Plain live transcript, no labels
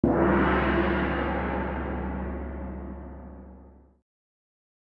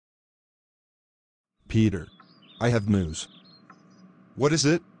Peter. I have news. What is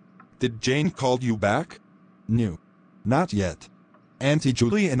it? Did Jane call you back? No. Not yet. Auntie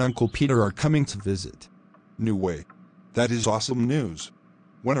Julie and Uncle Peter are coming to visit. No way. That is awesome news.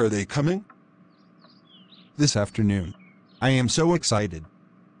 When are they coming? This afternoon. I am so excited.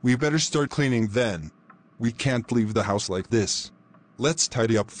 We better start cleaning then. We can't leave the house like this. Let's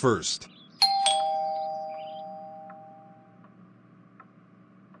tidy up first.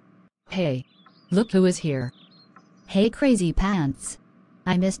 Hey. Look who is here. Hey Crazy Pants.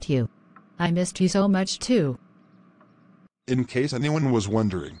 I missed you. I missed you so much too. In case anyone was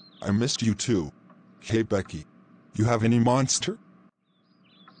wondering, I missed you too. Hey Becky. You have any monster?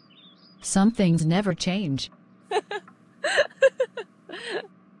 Some things never change.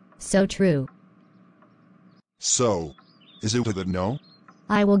 So true. So, is it a no?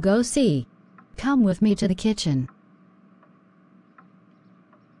 I will go see. Come with me to the kitchen.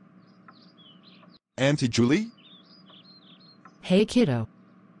 Auntie Julie? Hey kiddo.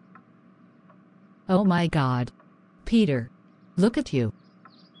 Oh my God. Peter. Look at you.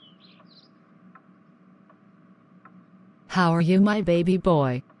 How are you, my baby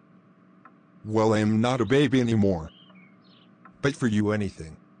boy? Well, I am not a baby anymore. But for you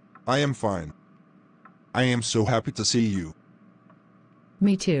anything. I am fine. I am so happy to see you.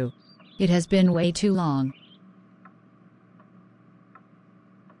 Me too. It has been way too long.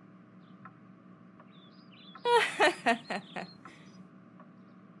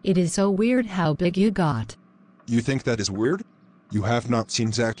 It is so weird how big you got. You think that is weird? You have not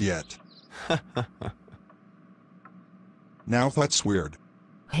seen Zach yet. Now that's weird.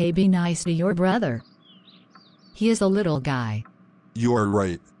 Hey, be nice to your brother. He is a little guy. You are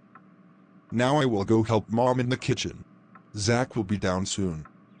right. Now I will go help Mom in the kitchen. Zach will be down soon.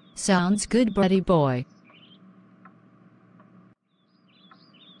 Sounds good, buddy boy.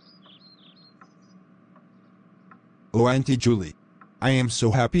 Oh, Auntie Julie. I am so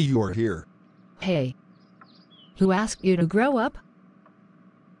happy you are here. Hey. Who asked you to grow up?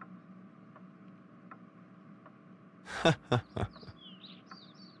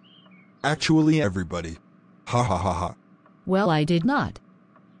 Actually, everybody. Ha ha ha ha. Well, I did not.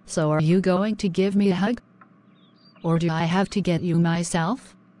 So are you going to give me a hug? Or do I have to get you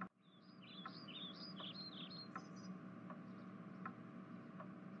myself?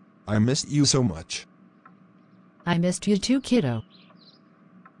 I missed you so much. I missed you too, kiddo.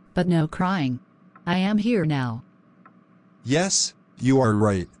 But no crying. I am here now. Yes, you are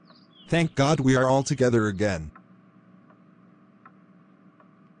right. Thank God we are all together again.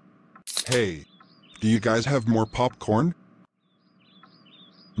 Hey, do you guys have more popcorn?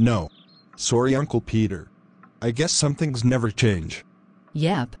 No. Sorry, Uncle Peter. I guess some things never change.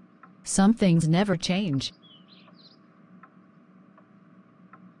 Yep. Some things never change.